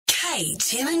Kate,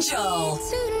 Tim and Joel.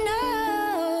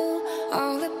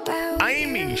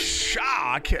 Amy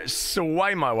Shark,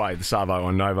 Sway My Way, the Savo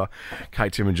on Nova.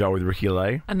 Kate, Tim and Joel with Ricky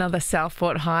Lee. Another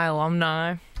Southport High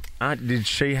alumni. Did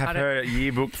she have her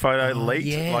yearbook photo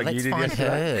leaked like let's you did find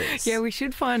yesterday? hers. Yeah, we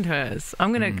should find hers.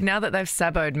 I'm gonna now that they've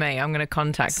saboed me, I'm gonna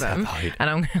contact them Saboed. and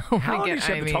I'm gonna How long get did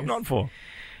she have the top knot for?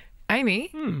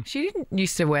 Amy, she didn't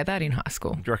used to wear that in high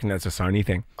school. Do you reckon that's a Sony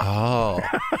thing? Oh,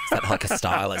 is that like a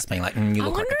stylist being like, you I look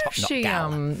like wonder a if top knot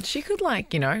gal? she could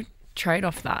trade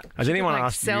off that. Has She anyone could,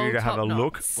 asked sell you to have a top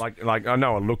look? knots. Like I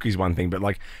know a look is one thing, but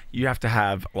you have to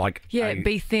have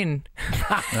be thin.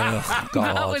 Oh,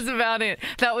 God. That was about it.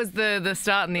 That was the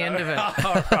start and the end of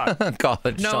it.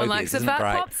 God, No one likes a fat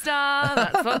pop star.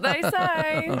 That's what they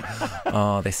say.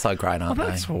 Oh, they're so great, aren't they?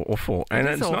 That's awful. And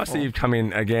is it's nice awful. that you've come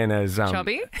in again as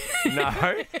Chubby.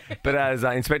 No, but as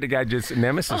Inspector Gadget's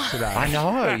nemesis today. I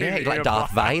know, yeah, you're like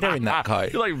Darth Vader in that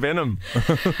coat. You're like Venom.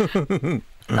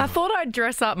 I thought I'd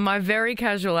dress up my very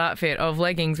casual outfit of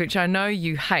leggings, which I know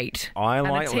you hate. I and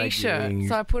like a t-shirt. leggings.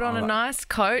 So I put on a nice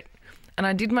coat and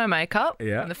I did my makeup.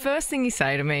 Yeah. And the first thing you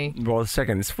say to me, Well,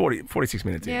 second, it's 46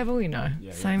 minutes in. yeah, but we know.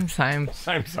 Same. Same.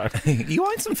 You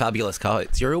own some fabulous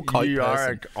coats. You're a real coat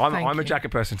person. I'm Thank a you. jacket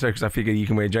person too because I figure you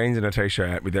can wear jeans and a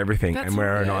t-shirt with everything That's and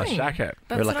wear what a I'm nice doing. jacket.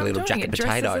 That's You're what like a I'm little doing. jacket It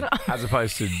dresses potato. it up. As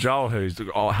opposed to Joel, who's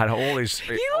had all his.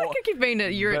 You look like you've been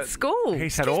you're at school.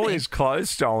 He's had all his clothes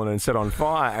stolen and set on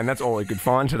fire, and that's all he could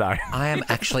find today. I am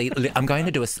actually, I'm going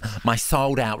to do my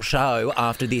sold out show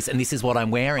after this, and this is what I'm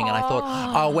wearing. And I thought,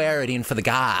 I'll wear it in for the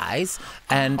guys.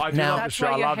 And I do now, love the That's shirt.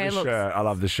 why I your love hair the looks- shirt. I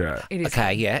love the shirt. It is.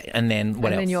 okay, yeah. And then what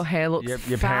and else? then your hair looks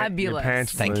Your fabulous.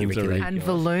 pants Thank you, balloons Ricky are Lee. ridiculous. and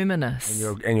voluminous.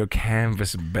 And your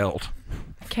canvas belt.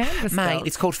 Canvas Mate, belt.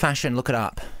 it's called fashion. Look it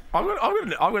up. I've got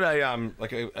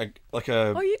a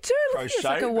Oh, you do. Look, it's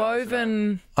like crochet a belt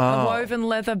woven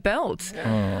leather belt.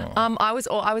 I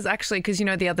was actually because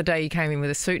the other day you came in with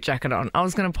a suit jacket on. I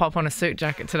was going to pop on a suit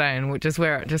jacket today and just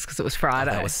wear it just because it was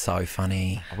Friday. That was so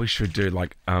funny. We should do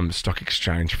Stock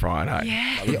Exchange Friday.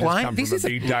 Yeah. Like, we just Why? come This from is a a-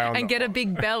 big day on And get a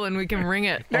big bell and we can ring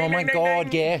it. Oh my ding, God,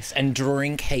 ding. yes. And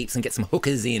drink heaps and get some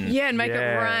hookers in. Yeah, and make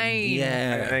Yeah. it rain.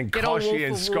 Yeah. And Get all Koshy Wolf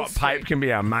and of Scott Wall Street. Pape can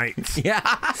be our mates.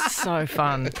 Yeah. So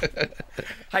fun.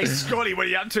 Hey, Scotty, what are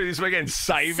you up to this weekend?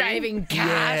 Saving cash.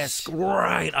 Yes,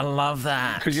 great. I love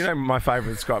that. Because my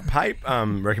favourite Scott Pape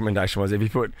recommendation was if you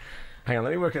put... Hang on, let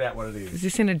me work it out what it is.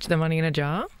 Is this the money in a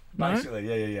jar? No?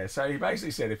 Basically, yeah. So he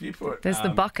basically said if you put... There's the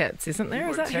buckets, isn't there? you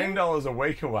Is put that him? $10 a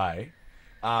week away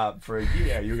for a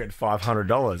year, you'll get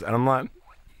 $500. And I'm like,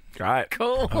 great.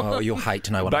 Cool. Oh, you'll hate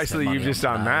to know what Basically, I spent you've money just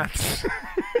on done today. maths.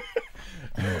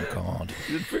 Oh, God.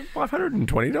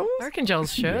 $520? I reckon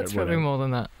Joel's shirt's probably whatever. more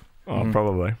than that. Oh,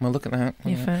 probably. Well, look at that.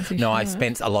 Your fancy No, I shirt.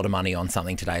 spent a lot of money on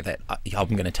something today that I'm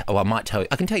going to tell. I might tell you.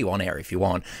 I can tell you on air if you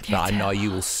want, but I know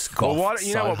you will scoff. Well,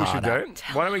 you know so what we should hard do? at.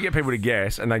 Why don't we get people to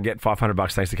guess and they get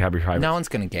 $500 thanks to Cadbury Favourites? No one's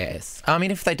going to guess. I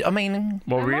mean, if they, Well,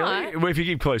 I really? might. Well, if you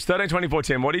give clues. 13, 24,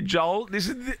 10. What did Joel... we're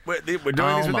doing this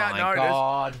Oh without my notice.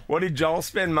 God. What did Joel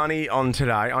spend money on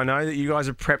today? I know that you guys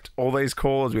have prepped all these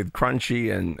callers with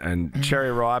Crunchy and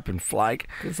Cherry Ripe and Flake.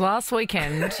 Because last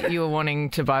weekend you were wanting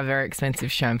to buy very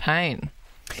expensive champagne.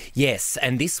 Yes,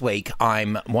 and this week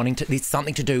I'm wanting to. It's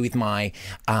something to do with my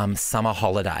summer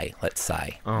holiday. Let's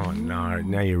say. Oh, no.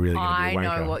 Now you're really going to I be a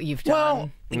wanker. know what you've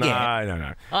done. Well, yeah.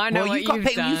 No. I know Well, what you've got you've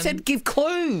people. done. You said give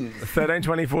clues. 13,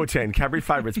 24, 10. Cadbury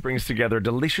Favourites brings together a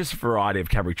delicious variety of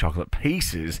Cadbury chocolate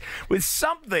pieces with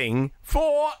something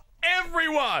for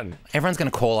everyone. Everyone's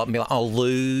going to call up and be like, "Oh,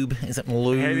 lube. Is it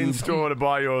lube?" Head in store to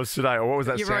buy yours today. Or what was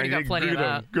that You've sound? already got plenty of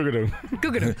that. Googadoo.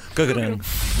 Good. Good.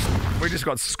 We just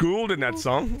got schooled in that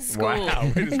song. School.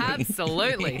 Wow. We just-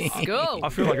 Absolutely. School. I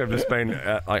feel like I've just been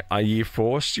a year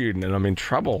 4 student and I'm in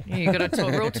trouble. You got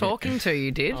a real talking to, you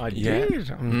did. I Yeah.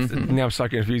 did. Now I'm so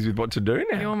confused with what to do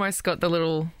now. You almost got the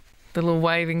little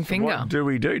waving finger. What do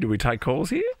we do? Do we take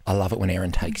calls here? I love it when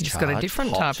Aaron takes Just charge. got a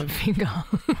different Hot. type of finger.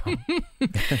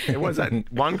 Was that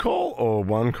one call or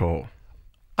one call?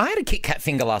 I had a Kit Kat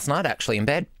finger last night, actually, in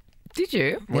bed. Did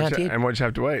you? Yeah, I did. And what'd you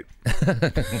have to eat?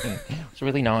 It's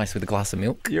really nice with a glass of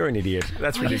milk. You're an idiot.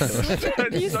 That's ridiculous.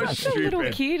 You're so such a little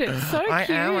stupid. kid. It's so I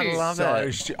cute. am. I love So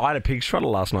it. I had a pig's trotter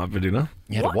last night for dinner.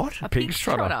 You had a what? A pig's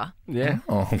trotter. Yeah.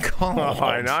 Oh, God.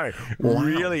 I know.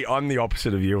 Really, I'm the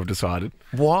opposite of you, I've decided.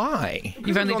 Why?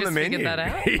 You've only It's on just the figured menu. that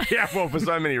out? Yeah, well, for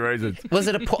so many reasons. Was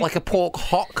it like a pork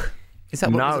hock? Is that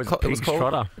what No, was it's a it was pig's called?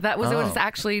 trotter. That was what it's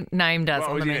actually named as Well,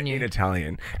 it on was the in menu.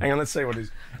 Italian. Hang on, let's see what it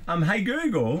is. Hey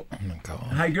Google. Oh, my God.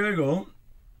 Hey Google.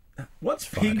 What's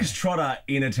pig's trotter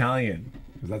in Italian?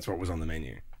 Because that's what was on the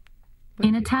menu.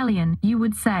 In Italian, you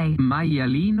would say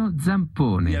Maialino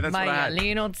zampone. Yeah, that's what I had.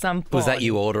 Maialino zampone. Was that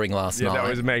you ordering last Yeah, night? that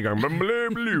was me going blue,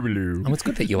 blue, blue. Oh, it's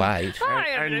good that you ate.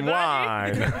 And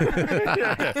wine.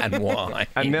 And why?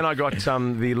 And then I got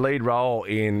the lead role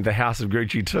in The House of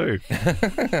Gucci too.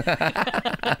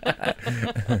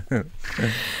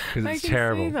 Because I it's can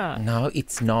terrible. see that. No,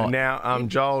 it's not. Now,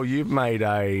 Joel, you've made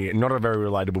not a very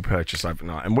relatable purchase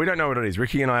overnight, and we don't know what it is.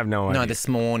 Ricky and I have no idea. No, this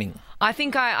morning. I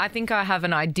think I have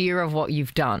an idea of what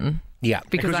you've done Yeah.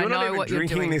 because I you're not know even what you're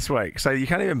drinking doing. this week, so you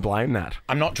can't even blame that.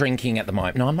 I'm not drinking at the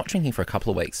moment. No, I'm not drinking for a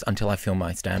couple of weeks until I film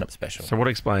my stand-up special. So what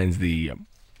explains the,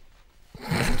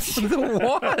 The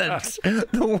what?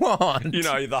 The what?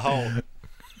 the whole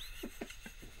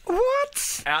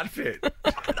What? outfit?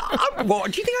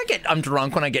 What? Do you think I'm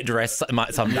drunk when I get dressed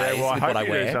some days Yeah, well, I with hope what I you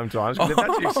wear? do sometimes. 'Cause if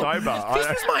that's you sober. This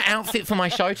is my outfit for my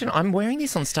show tonight. I'm wearing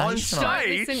this on stage On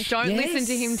tonight. stage? Don't listen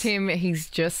to him, Yes. Tim. He's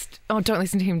just. Oh, don't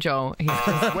listen to him, Joel. He's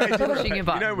just pushing your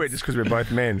buttons. we're just because we're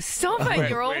both men. Stop it!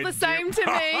 You're all the same to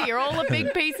me. You're all a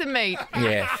big piece of meat.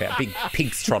 Yeah, fair. Big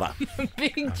pig's trotter.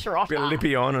 Big trotter. Bit of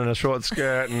lippy on and a short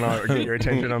skirt, and I'll get your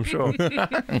attention, I'm sure.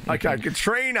 Okay,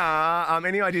 Katrina,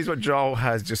 any ideas what Joel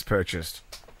has just purchased?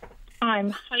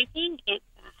 I'm hoping it's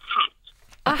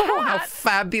a hat. Oh, how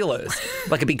fabulous.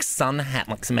 Like a big sun hat,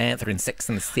 like Samantha in Sex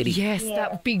and the City. Yes,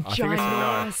 that big think it's a no.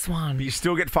 ginormous one. But you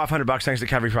still get $500 thanks to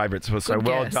Cavi Favourites, so Good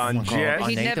well guess. done, Oh my God. Jess. I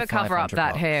He'd need never the cover up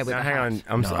that $500. hair with Now, a hang hat.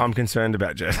 on, I'm concerned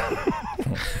about Jess.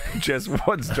 Jess,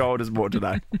 what's Joel just bought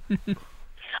today?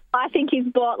 I think he's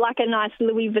bought like a nice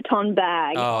Louis Vuitton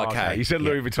bag. Oh, okay. You said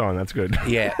Louis Vuitton, that's good.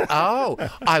 Yeah. Oh,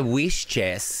 I wish,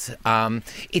 Jess.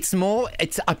 It's more.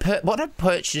 What I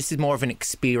purchased is more of an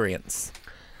experience.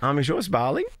 Is yours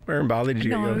Bali? Where in Bali did you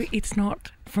get No, yours? it's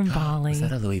not from Bali. Is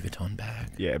that a Louis Vuitton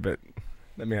bag? Yeah, but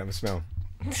let me have a smell.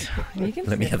 You can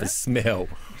Let me see have a that. smell.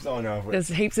 So I know There's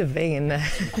heaps of V in there.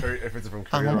 if it's from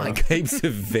Kuda. Oh my heaps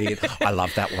of V. I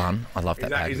love that one. I love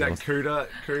that bag. Is that of yours.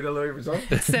 Kuda Louis Vuitton?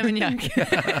 Seminyak.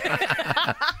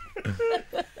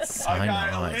 So Okay,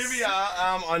 nice. Olivia,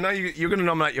 I know you're going to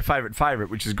nominate your favourite,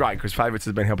 which is great because Favourites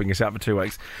has been helping us out for 2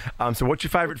 weeks. So what's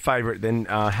your favourite? Then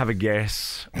have a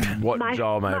guess what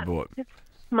Joel may have bought.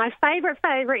 My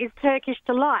favourite is Turkish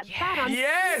Delight. But I'm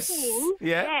Yes! thinking,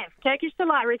 Yeah. Yes, Turkish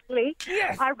Delight, Ricky.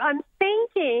 Yes. I'm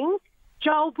thinking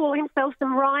Joel bought himself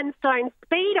some rhinestone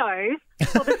Speedos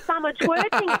for the summer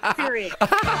twerking experience.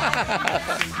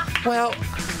 Well,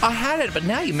 I had it, but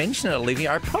now you mention it,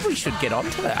 Olivia, I probably should get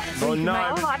onto that. Oh, no.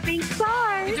 Oh, I think so.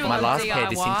 My last pair DIY?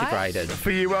 disintegrated.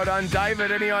 For you, well done.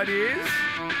 David, any ideas?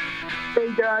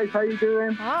 Hey guys, how you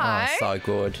doing? Hi. Oh, so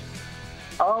good.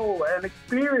 Oh, an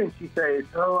experience, you say.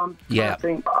 So I'm Yeah. I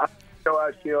think I go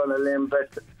out here on a limb, but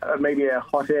maybe a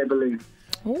hot air balloon.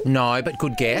 No, but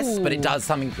good guess. But it does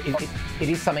something. It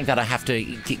is something that I have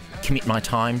to commit my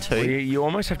time to. You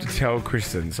almost have to tell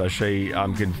Kristen so she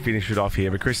can finish it off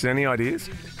here. But Kristen, any ideas?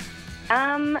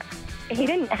 He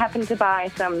didn't happen to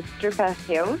buy some stripper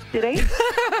heels, did he?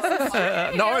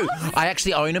 No, I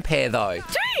actually own a pair though.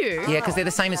 Do you? Yeah, because they're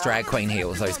the same as drag queen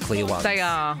heels, those clear ones. They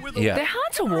are. Yeah. They're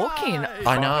hard to walk in.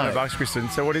 I know. $500, Kristen.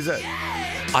 So what is it?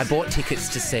 I bought tickets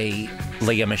to see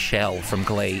Leah Michelle from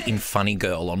Glee in Funny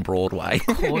Girl on Broadway.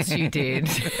 Of course you did.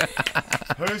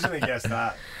 Who's going to guess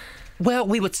that? Well,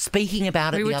 we were speaking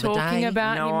about it We the were other talking day.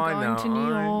 about him going to New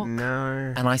York.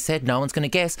 No. And I said, no one's going to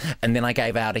guess. And then I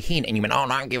gave out a hint. And you went, oh,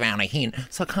 don't give out a hint.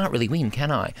 So I can't really win,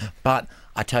 can I? But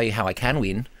I tell you how I can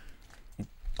win.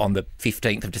 On the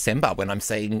 15th of December when I'm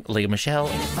seeing Leah Michelle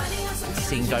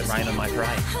sing Don't Rain on My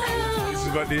Parade. This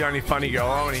is what the only funny girl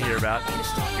I want to hear about.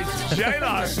 It's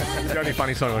J-Lo. The only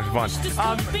funny song I can find.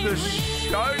 The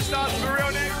show starts for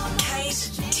real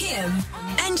next. Kate, Tim,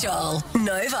 and Joel.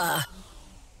 Nova.